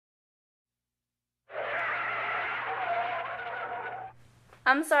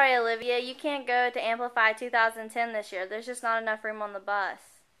I'm sorry, Olivia. You can't go to Amplify 2010 this year. There's just not enough room on the bus.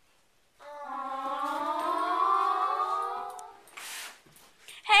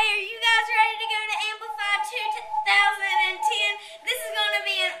 Hey, are you guys ready to go to Amplify 2010? This is going to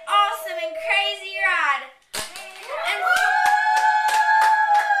be an awesome and crazy ride.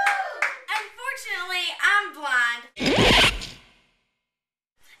 Unfortunately, I'm blind.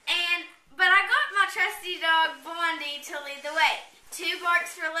 But I got my trusty dog, Blondie, to lead the way. 2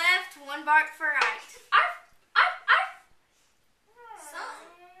 barks for left, 1 bark for right. Arf, arf, arf.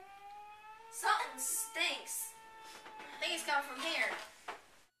 Something stinks. I think it's coming from here.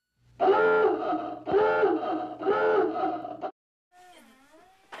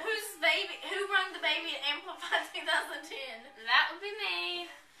 Who rung the baby at Amplify 2010? That would be me.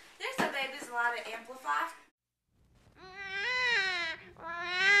 There's no babies allowed at Amplify.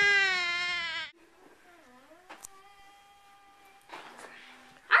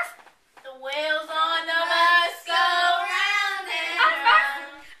 The wheels on the bus go round and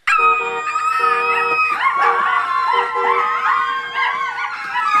round.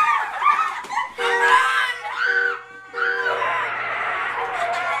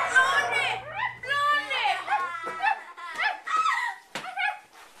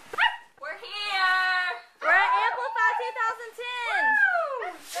 We're here. We're at Amplify 2010.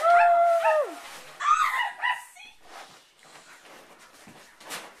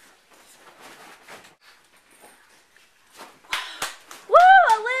 Woo,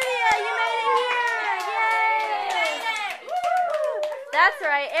 Olivia, you made it here. Yay. That's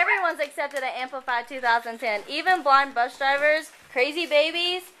right. Everyone's accepted at Amplify 2010. Even blind bus drivers, crazy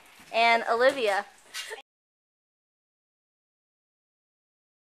babies, and Olivia.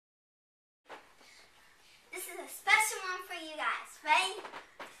 This is a special one for you guys. Ready?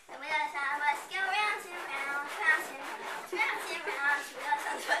 The wheels on the bus go round and round, round and round, round and round. The wheels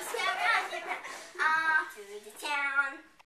on the bus go